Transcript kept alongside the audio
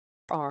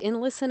are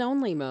in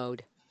listen-only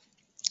mode.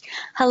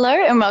 Hello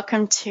and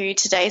welcome to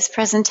today's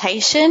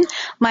presentation.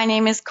 My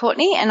name is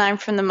Courtney and I'm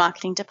from the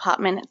Marketing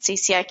Department at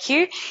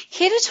CCIQ,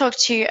 here to talk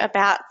to you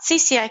about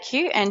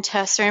CCIQ and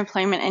Tursa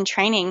Employment and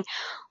Training.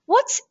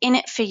 What's in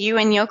it for you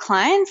and your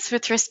clients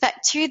with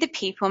respect to the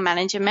People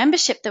Manager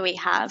membership that we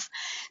have?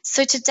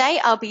 So today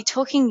I'll be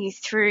talking you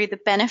through the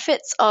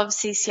benefits of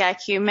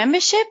CCIQ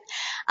membership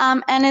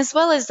and as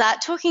well as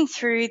that talking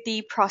through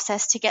the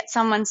process to get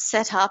someone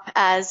set up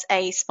as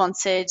a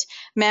sponsored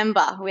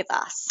member with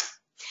us.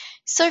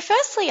 So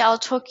firstly, I'll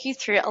talk you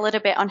through a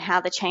little bit on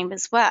how the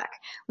chambers work.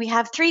 We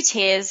have 3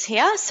 tiers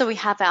here. So we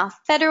have our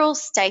federal,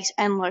 state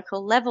and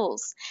local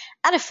levels.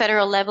 At a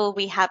federal level,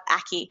 we have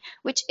ACCI,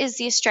 which is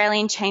the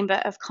Australian Chamber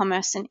of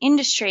Commerce and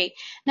Industry.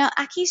 Now,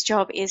 ACCI's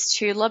job is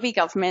to lobby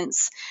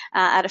governments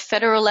at a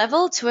federal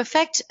level to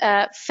effect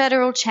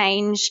federal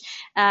change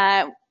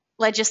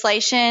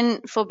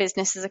legislation for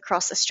businesses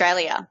across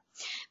Australia.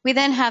 We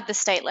then have the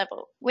state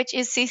level, which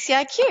is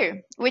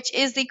CCIQ, which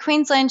is the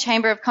Queensland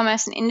Chamber of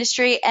Commerce and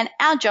Industry, and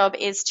our job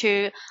is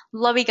to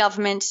lobby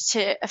government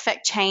to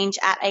effect change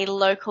at a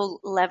local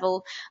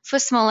level for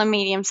small and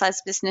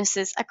medium-sized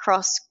businesses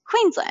across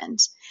Queensland.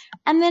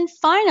 And then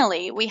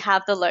finally, we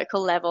have the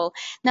local level.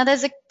 Now,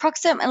 there's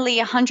approximately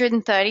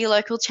 130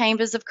 local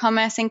chambers of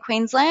commerce in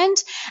Queensland,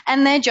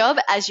 and their job,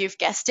 as you've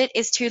guessed it,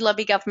 is to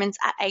lobby governments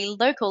at a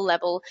local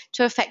level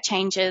to effect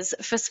changes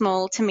for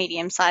small to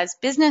medium-sized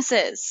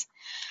businesses.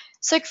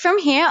 So from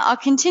here, I'll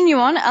continue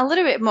on a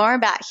little bit more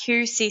about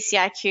who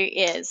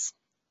CCIQ is.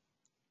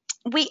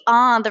 We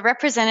are the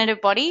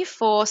representative body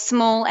for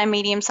small and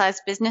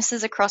medium-sized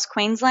businesses across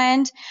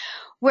Queensland.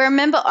 We're a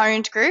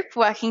member-owned group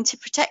working to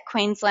protect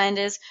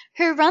Queenslanders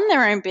who run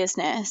their own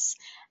business.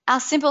 Our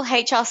simple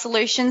HR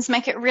solutions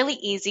make it really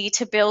easy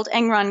to build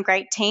and run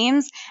great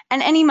teams,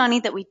 and any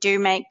money that we do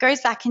make goes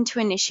back into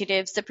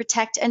initiatives that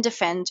protect and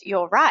defend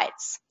your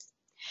rights.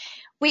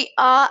 We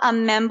are a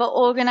member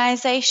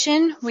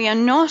organisation. We are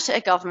not a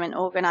government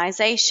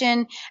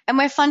organisation, and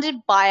we're funded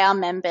by our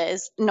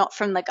members, not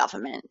from the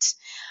government.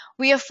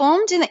 We are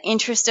formed in the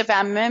interest of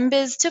our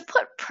members to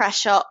put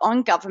pressure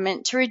on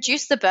government to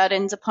reduce the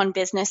burdens upon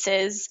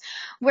businesses.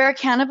 We're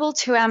accountable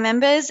to our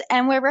members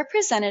and we're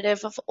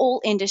representative of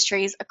all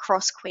industries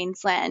across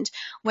Queensland.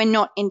 We're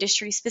not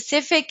industry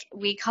specific.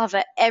 We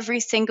cover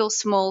every single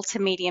small to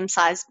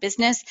medium-sized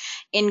business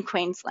in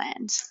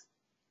Queensland.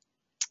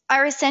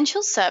 Our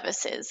essential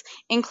services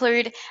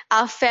include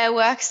our Fair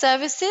Work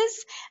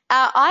services,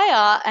 our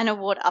IR and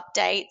award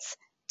updates,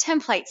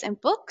 templates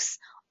and books,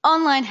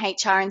 online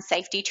HR and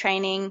safety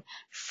training,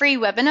 free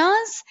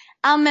webinars,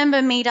 our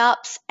member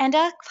meetups, and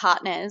our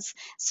partners.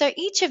 So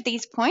each of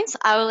these points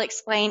I will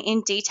explain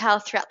in detail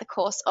throughout the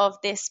course of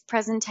this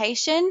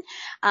presentation.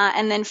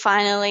 And then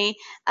finally,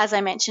 as I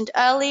mentioned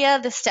earlier,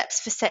 the steps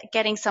for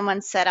getting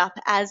someone set up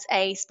as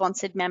a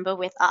sponsored member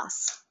with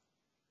us.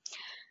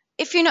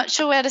 If you're not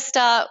sure where to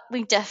start,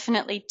 we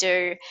definitely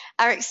do.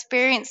 Our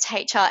experienced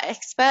HR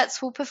experts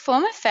will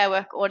perform a Fair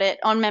Work audit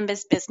on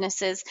members'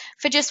 businesses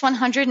for just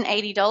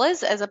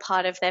 $180 as a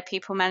part of their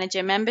People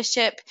Manager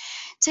membership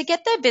to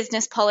get their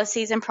business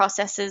policies and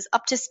processes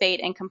up to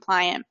speed and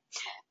compliant.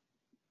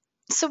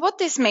 So what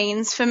this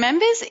means for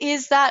members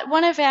is that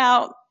one of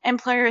our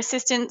employer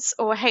assistants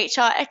or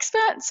HR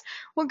experts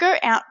will go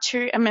out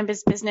to a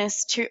member's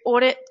business to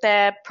audit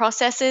their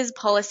processes,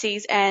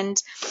 policies,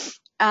 and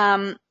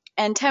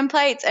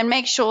templates and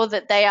make sure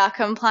that they are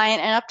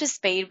compliant and up to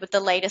speed with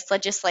the latest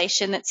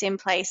legislation that's in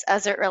place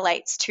as it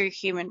relates to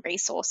human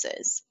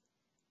resources.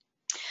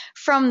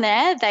 From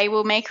there, they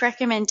will make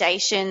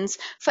recommendations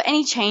for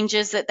any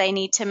changes that they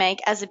need to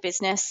make as a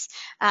business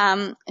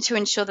to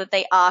ensure that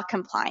they are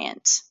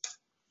compliant.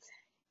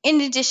 In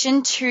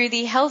addition to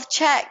the health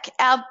check,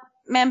 our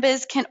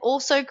members can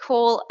also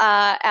call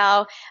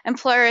our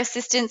employer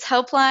assistance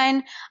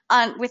helpline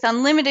with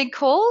unlimited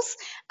calls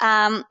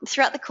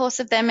throughout the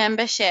course of their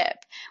membership.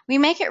 We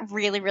make it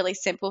really, really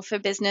simple for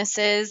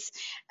businesses.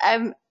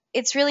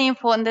 It's really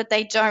important that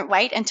they don't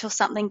wait until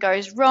something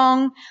goes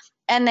wrong,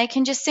 and they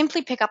can just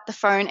simply pick up the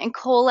phone and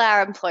call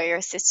our employer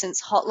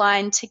assistance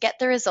hotline to get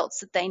the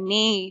results that they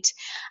need.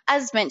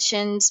 As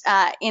mentioned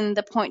in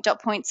the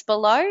points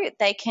below,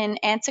 they can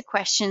answer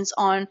questions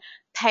on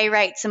pay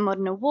rates and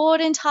modern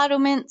award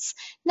entitlements,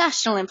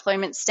 national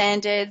employment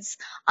standards,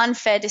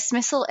 unfair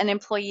dismissal and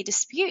employee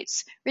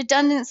disputes,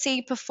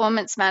 redundancy,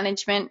 performance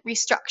management,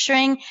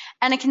 restructuring,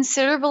 and a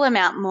considerable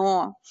amount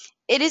more.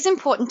 It is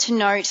important to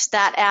note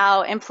that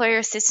our employer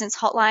assistance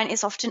hotline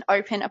is often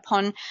open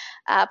upon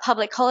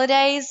public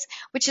holidays,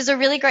 which is a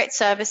really great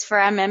service for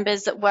our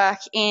members that work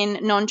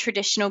in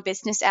non-traditional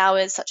business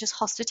hours such as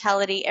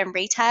hospitality and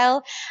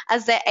retail,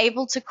 as they're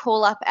able to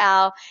call up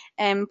our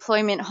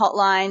employment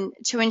hotline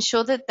to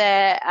ensure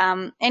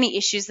that any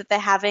issues that they're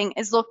having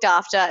is looked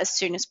after as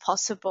soon as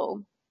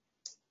possible.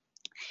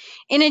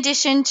 In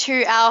addition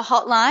to our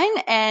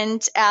hotline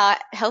and our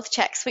health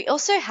checks, we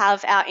also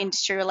have our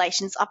industry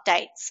relations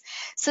updates.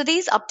 So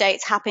these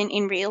updates happen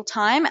in real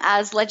time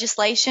as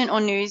legislation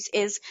or news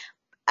is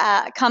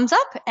comes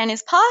up and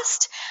is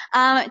passed,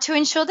 to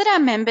ensure that our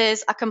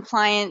members are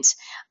compliant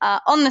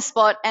on the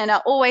spot and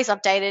are always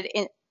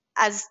updated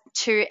as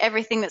to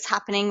everything that's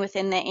happening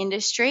within their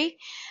industry.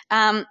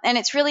 And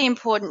it's really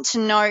important to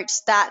note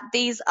that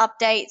these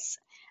updates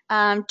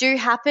do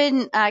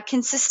happen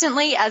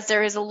consistently, as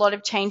there is a lot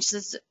of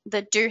changes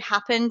that do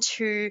happen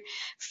to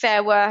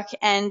fair work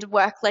and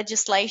work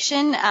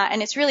legislation.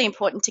 And it's really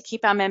important to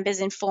keep our members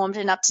informed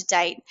and up to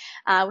date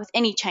with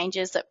any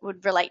changes that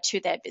would relate to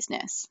their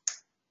business.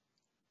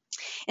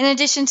 In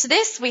addition to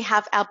this, we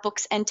have our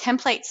books and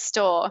templates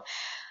store.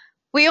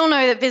 We all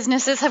know that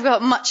businesses have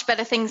got much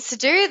better things to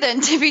do than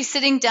to be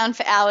sitting down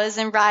for hours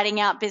and writing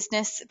out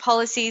business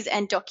policies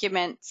and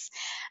documents.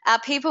 Our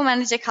people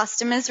manager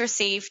customers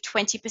receive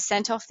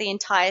 20% off the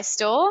entire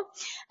store,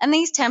 and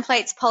these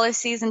templates,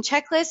 policies, and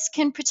checklists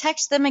can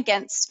protect them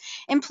against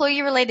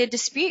employee-related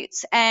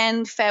disputes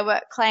and fair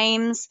work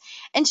claims,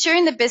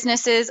 ensuring that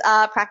businesses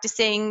are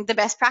practicing the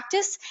best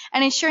practice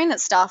and ensuring that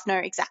staff know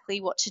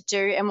exactly what to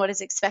do and what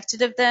is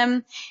expected of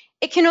them.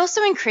 It can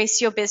also increase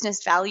your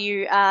business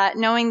value,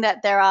 knowing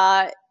that there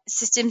are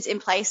systems in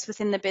place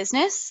within the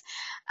business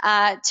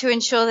to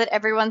ensure that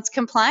everyone's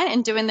compliant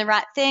and doing the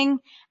right thing.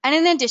 And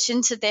in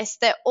addition to this,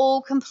 they're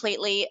all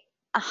completely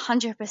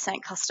 100%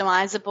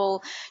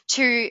 customizable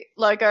to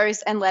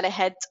logos and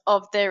letterheads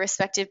of the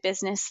respective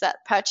business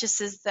that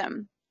purchases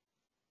them.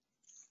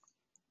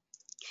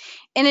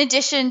 In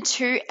addition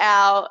to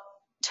our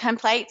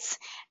templates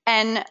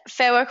and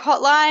Fair Work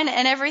Hotline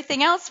and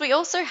everything else, we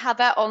also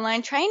have our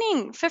online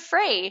training for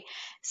free.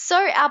 So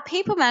our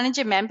People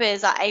Manager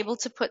members are able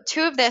to put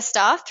 2 of their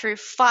staff through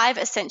 5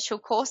 essential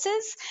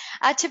courses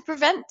to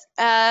prevent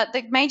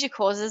the major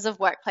causes of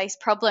workplace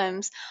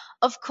problems.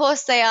 Of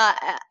course, they are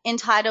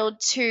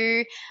entitled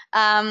to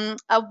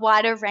a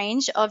wider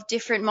range of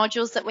different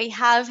modules that we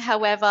have.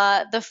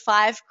 However, the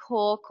 5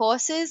 core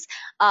courses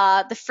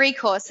are the free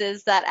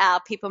courses that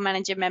our People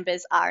Manager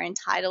members are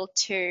entitled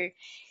to.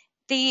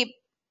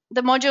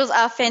 The modules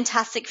are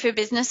fantastic for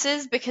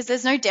businesses because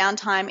there's no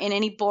downtime in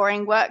any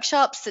boring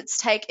workshops that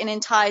take an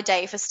entire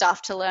day for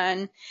staff to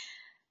learn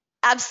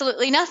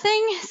absolutely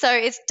nothing. So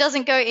it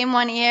doesn't go in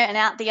one ear and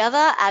out the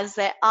other, as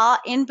there are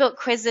inbuilt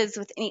quizzes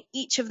within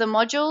each of the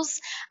modules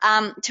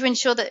to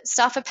ensure that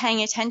staff are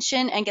paying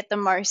attention and get the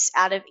most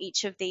out of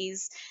each of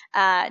these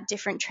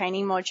different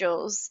training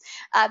modules.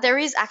 There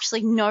is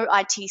actually no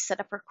IT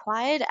setup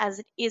required, as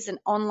it is an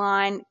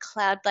online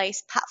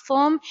cloud-based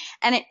platform,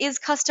 and it is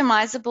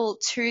customizable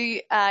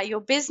to your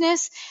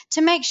business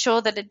to make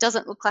sure that it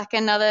doesn't look like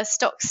another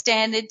stock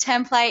standard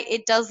template.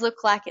 It does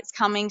look like it's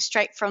coming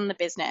straight from the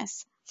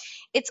business.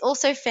 It's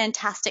also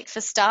fantastic for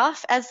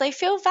staff, as they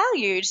feel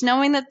valued,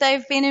 knowing that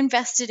they've been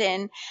invested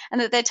in and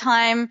that their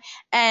time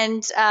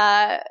and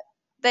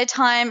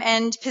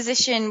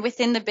position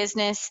within the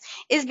business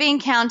is being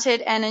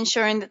counted and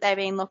ensuring that they're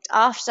being looked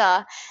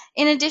after.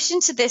 In addition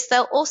to this,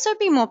 they'll also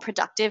be more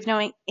productive,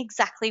 knowing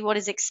exactly what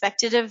is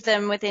expected of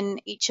them within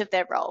each of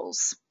their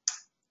roles.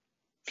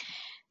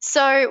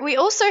 So we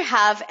also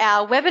have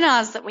our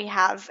webinars that we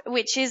have,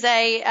 which is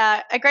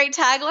a great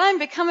tagline: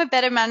 become a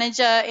better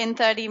manager in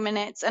 30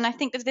 minutes. And I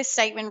think that this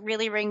statement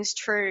really rings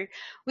true.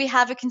 We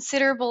have a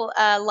considerable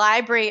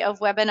library of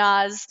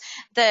webinars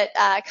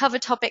that cover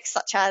topics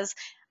such as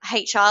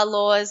HR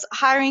laws,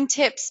 hiring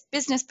tips,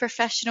 business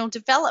professional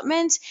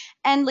development,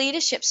 and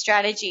leadership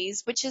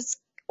strategies, which is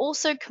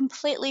also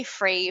completely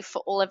free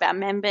for all of our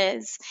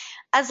members.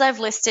 As I've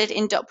listed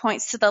in dot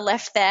points to the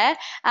left there,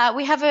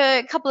 we have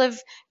a couple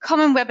of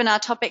common webinar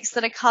topics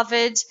that are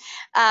covered.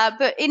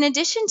 But in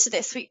addition to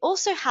this, we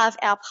also have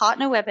our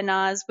partner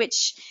webinars,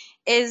 which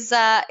is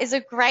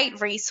a great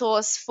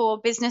resource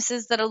for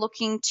businesses that are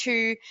looking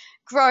to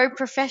grow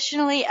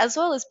professionally as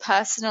well as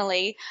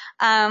personally,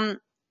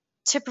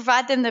 to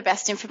provide them the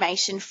best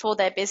information for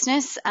their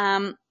business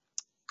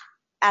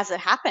as it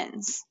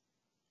happens.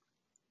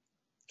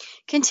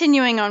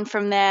 Continuing on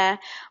from there,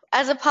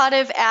 as a part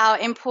of our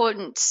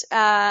important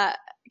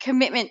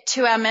commitment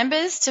to our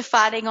members to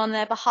fighting on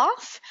their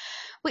behalf,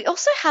 we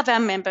also have our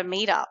member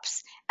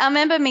meetups. Our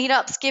member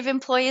meetups give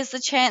employers the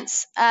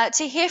chance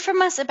to hear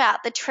from us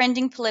about the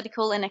trending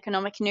political and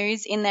economic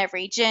news in their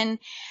region,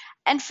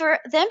 and for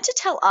them to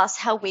tell us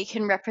how we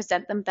can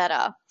represent them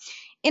better.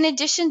 In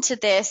addition to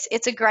this,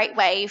 it's a great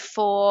way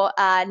for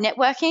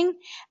networking,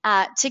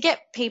 to get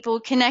people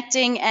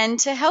connecting and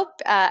to help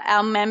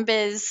our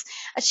members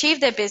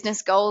achieve their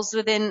business goals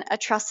within a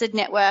trusted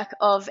network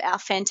of our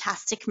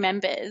fantastic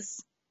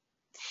members.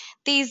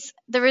 The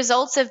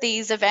results of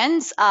these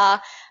events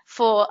are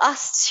for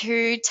us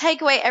to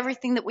take away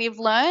everything that we've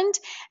learned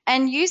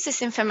and use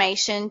this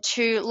information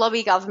to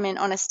lobby government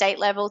on a state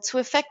level to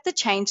affect the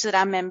change that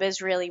our members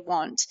really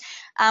want.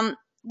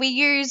 We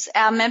use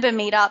our member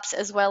meetups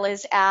as well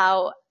as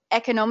our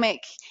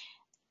economic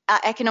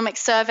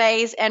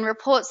surveys and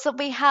reports that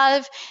we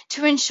have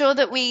to ensure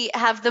that we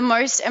have the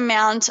most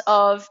amount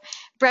of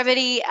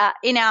brevity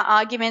in our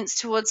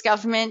arguments towards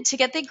government to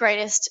get the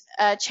greatest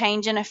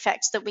change and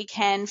effect that we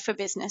can for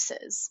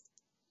businesses.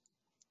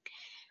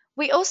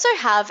 We also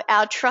have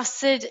our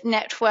trusted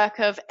network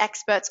of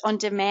experts on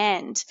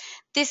demand.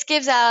 This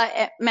gives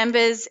our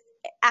members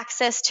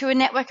access to a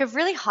network of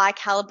really high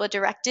caliber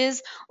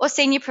directors or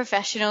senior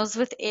professionals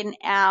within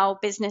our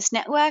business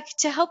network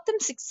to help them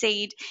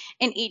succeed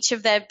in each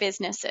of their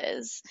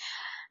businesses.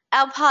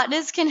 Our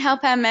partners can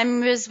help our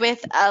members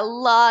with a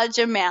large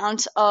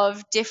amount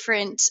of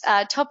different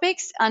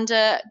topics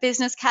under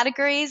business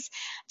categories.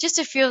 Just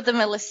a few of them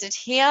are listed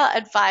here: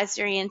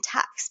 advisory and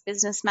tax,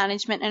 business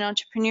management and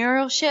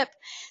entrepreneurship,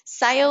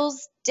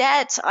 sales,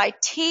 debt,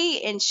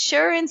 IT,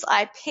 insurance,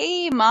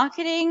 IP,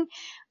 marketing,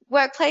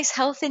 workplace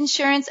health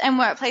insurance, and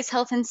workplace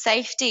health and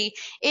safety.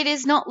 It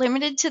is not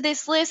limited to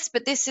this list,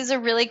 but this is a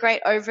really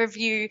great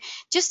overview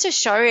just to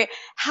show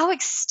how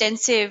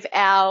extensive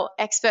our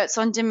experts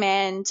on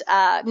demand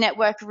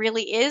network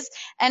really is,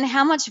 and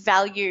how much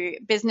value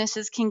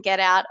businesses can get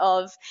out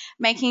of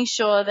making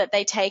sure that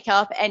they take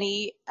up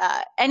any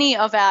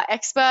of our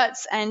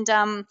experts and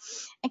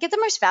get the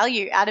most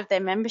value out of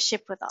their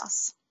membership with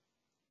us.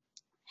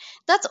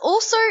 That's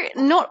also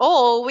not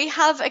all. We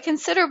have a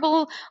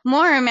considerable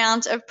more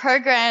amount of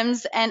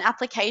programs and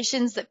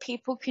applications that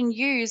people can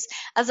use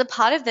as a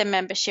part of their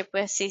membership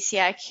with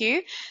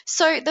CCIQ.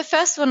 So the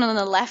first one on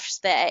the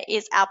left there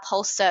is our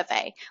Pulse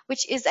survey,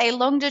 which is a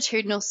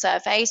longitudinal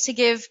survey to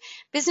give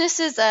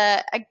businesses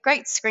a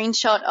great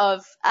screenshot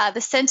of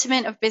the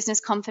sentiment of business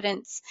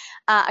confidence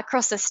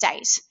across the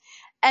state.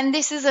 And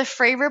this is a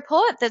free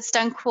report that's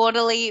done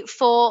quarterly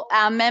for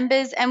our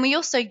members. And we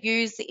also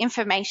use the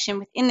information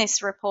within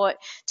this report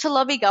to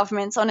lobby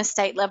governments on a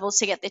state level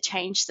to get the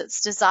change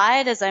that's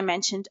desired, as I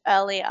mentioned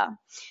earlier.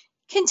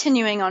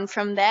 Continuing on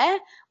from there,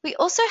 we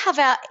also have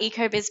our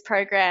EcoBiz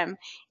program.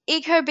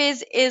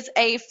 EcoBiz is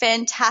a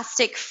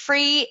fantastic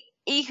free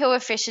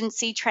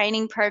eco-efficiency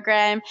training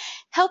program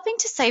helping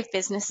to save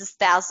businesses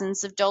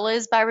thousands of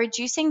dollars by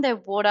reducing their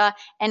water,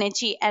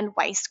 energy, and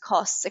waste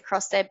costs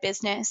across their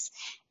business.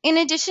 In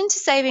addition to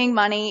saving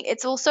money,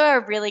 it's also a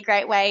really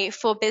great way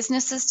for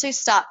businesses to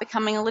start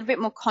becoming a little bit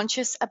more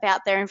conscious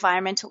about their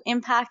environmental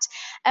impact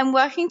and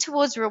working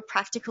towards real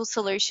practical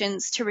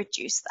solutions to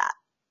reduce that.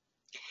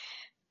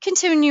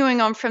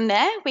 Continuing on from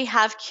there, we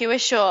have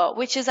QAssure,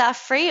 which is our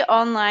free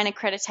online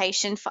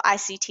accreditation for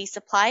ICT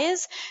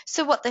suppliers.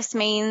 So what this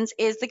means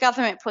is the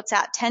government puts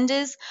out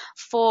tenders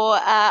for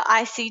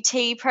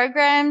ICT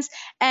programs,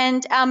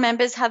 and our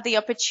members have the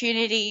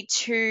opportunity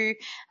to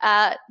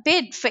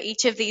bid for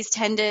each of these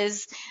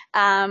tenders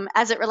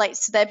as it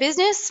relates to their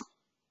business.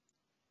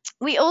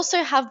 We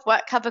also have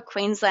WorkCover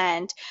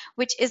Queensland,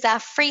 which is our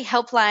free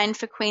helpline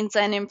for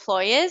Queensland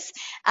employers,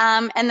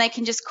 and they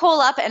can just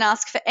call up and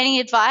ask for any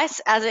advice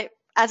as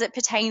it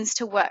pertains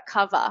to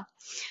WorkCover.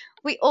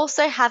 We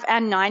also have our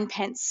 9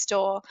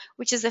 store,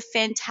 which is a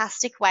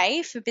fantastic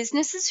way for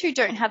businesses who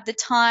don't have the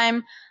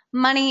time,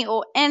 money,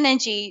 or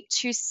energy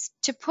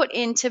to put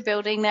into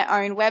building their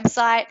own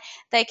website.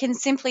 They can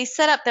simply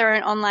set up their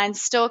own online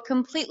store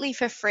completely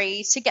for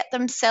free to get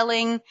them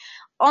selling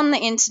on the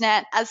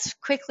internet as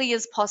quickly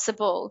as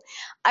possible.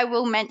 I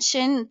will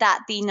mention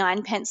that the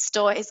 9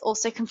 store is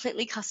also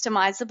completely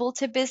customizable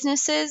to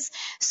businesses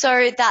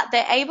so that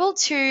they're able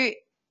to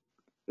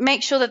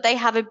make sure that they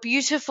have a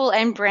beautiful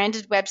and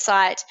branded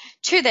website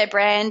to their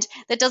brand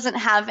that doesn't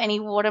have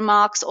any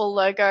watermarks or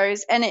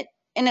logos, and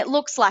it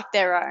looks like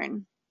their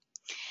own.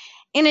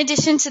 In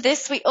addition to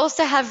this, we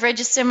also have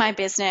Register My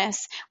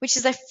Business, which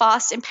is a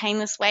fast and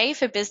painless way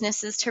for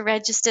businesses to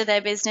register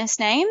their business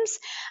names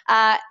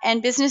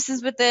and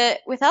businesses with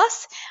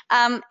us,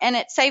 and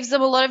it saves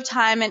them a lot of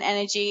time and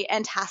energy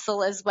and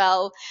hassle as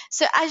well.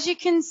 So as you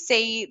can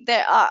see,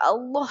 there are a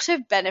lot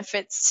of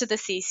benefits to the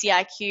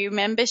CCIQ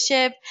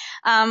membership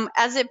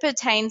as it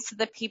pertains to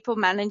the People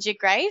Manager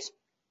grade.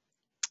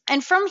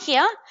 And from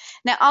here,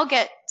 now I'll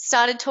get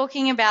started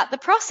talking about the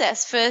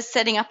process for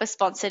setting up a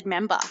sponsored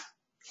member.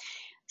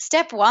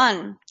 Step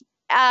 1,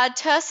 our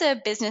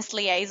Tursa Business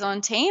Liaison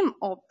Team,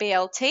 or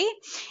BLT,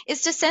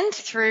 is to send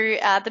through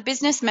the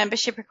business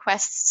membership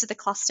requests to the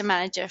cluster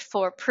manager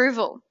for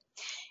approval.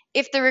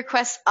 If the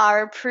requests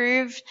are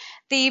approved,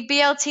 the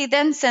BLT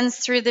then sends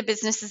through the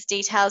business's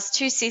details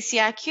to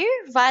CCIQ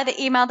via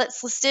the email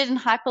that's listed and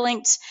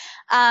hyperlinked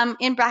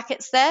in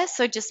brackets there,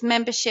 so just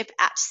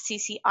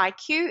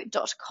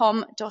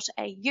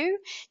membership@cciq.com.au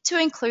to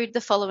include the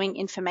following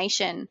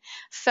information: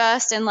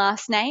 first and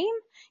last name,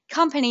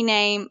 company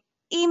name,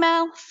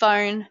 email,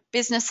 phone,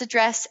 business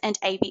address, and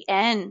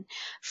ABN.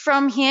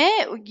 From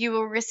here, you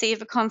will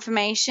receive a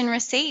confirmation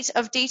receipt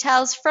of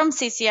details from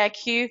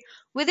CCIQ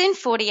within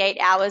 48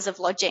 hours of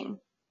lodging.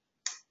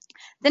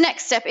 The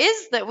next step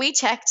is that we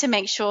check to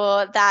make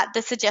sure that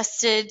the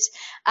suggested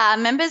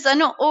members are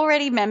not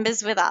already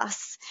members with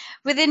us.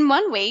 Within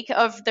 1 week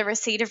of the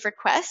receipt of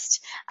request,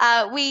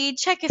 we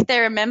check if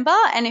they're a member,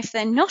 and if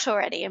they're not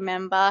already a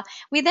member,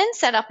 we then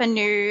set up a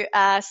new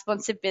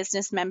sponsored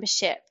business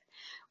membership.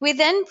 We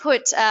then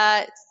put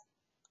the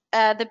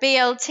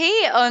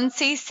BLT on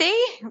CC,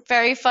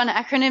 very fun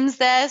acronyms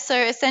there. So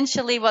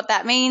essentially what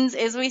that means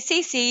is we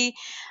CC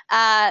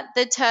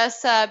the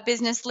Tursa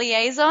business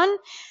liaison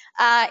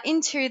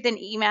into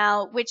the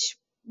email, which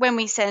when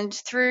we send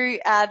through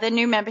the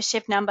new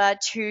membership number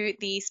to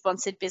the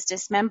sponsored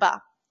business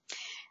member.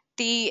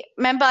 The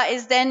member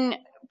is then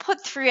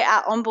put through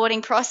our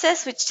onboarding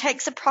process, which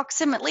takes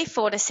approximately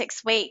 4 to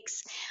 6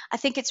 weeks. I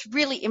think it's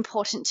really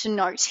important to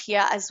note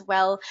here as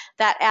well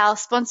that our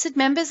sponsored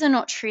members are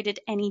not treated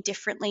any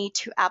differently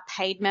to our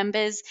paid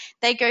members.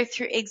 They go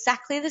through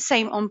exactly the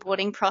same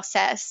onboarding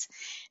process.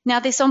 Now,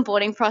 this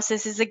onboarding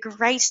process is a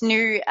great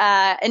new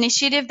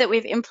initiative that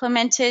we've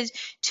implemented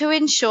to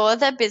ensure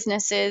that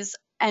businesses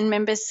and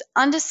members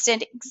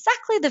understand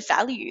exactly the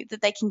value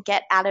that they can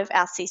get out of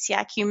our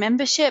CCIQ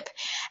membership,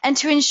 and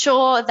to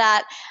ensure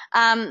that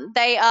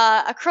they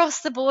are across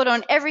the board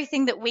on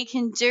everything that we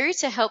can do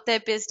to help their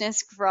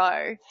business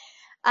grow.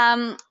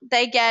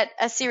 They get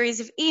a series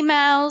of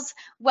emails,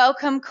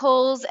 welcome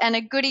calls, and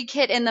a goodie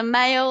kit in the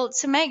mail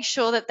to make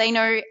sure that they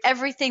know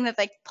everything that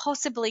they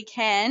possibly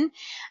can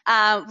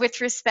with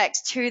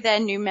respect to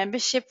their new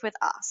membership with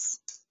us.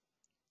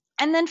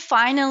 And then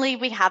finally,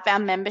 we have our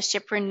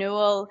membership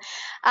renewal.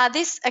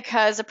 This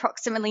occurs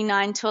approximately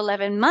 9 to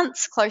 11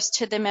 months close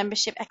to the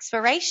membership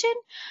expiration.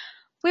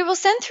 We will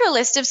send through a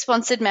list of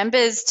sponsored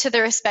members to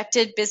the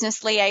respected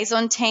business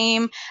liaison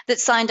team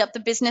that signed up the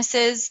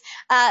businesses.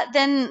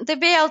 Then the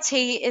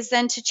BLT is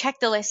then to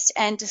check the list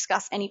and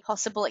discuss any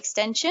possible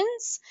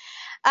extensions.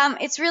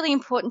 It's really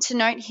important to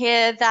note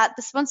here that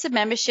the sponsored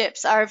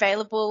memberships are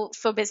available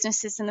for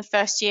businesses in the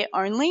first year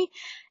only.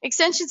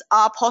 Extensions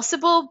are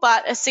possible,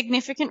 but a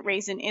significant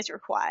reason is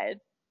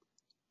required.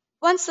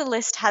 Once the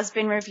list has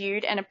been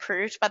reviewed and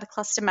approved by the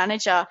cluster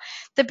manager,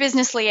 the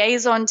business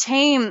liaison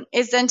team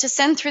is then to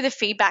send through the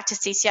feedback to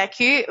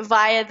CCIQ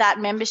via that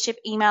membership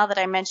email that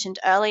I mentioned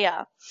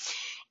earlier.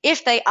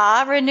 If they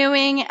are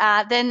renewing,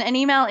 then an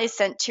email is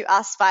sent to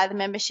us via the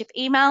membership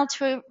email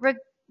to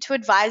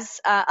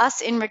advise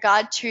us in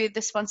regard to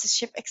the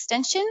sponsorship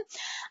extension,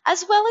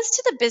 as well as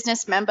to the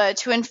business member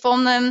to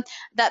inform them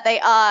that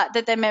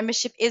their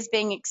membership is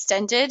being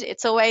extended.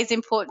 It's always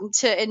important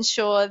to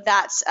ensure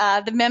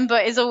that the member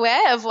is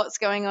aware of what's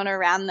going on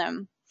around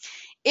them.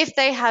 If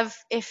they have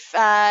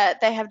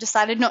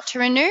decided not to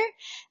renew,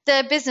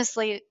 the business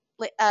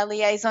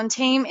liaison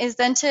team is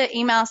then to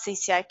email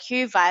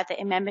CCIQ via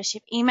the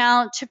membership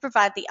email to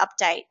provide the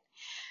update.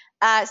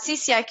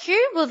 CCIQ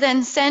will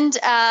then send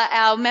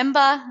our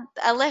member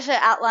a letter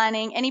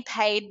outlining any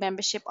paid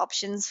membership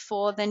options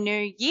for the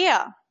new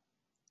year.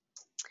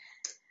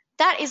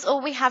 That is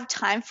all we have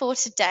time for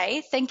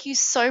today. Thank you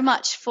so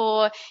much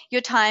for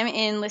your time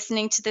in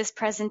listening to this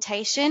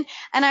presentation,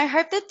 and I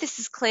hope that this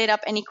has cleared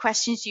up any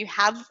questions you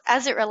have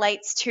as it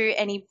relates to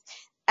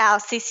our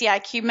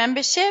CCIQ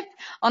membership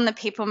on the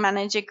People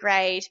Manager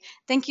grade.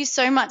 Thank you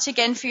so much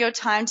again for your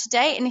time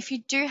today, and if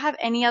you do have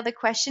any other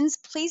questions,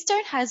 please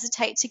don't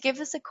hesitate to give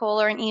us a call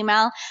or an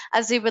email,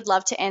 as we would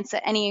love to answer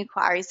any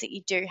inquiries that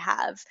you do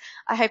have.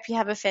 I hope you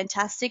have a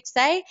fantastic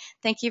day.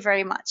 Thank you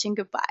very much, and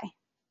goodbye.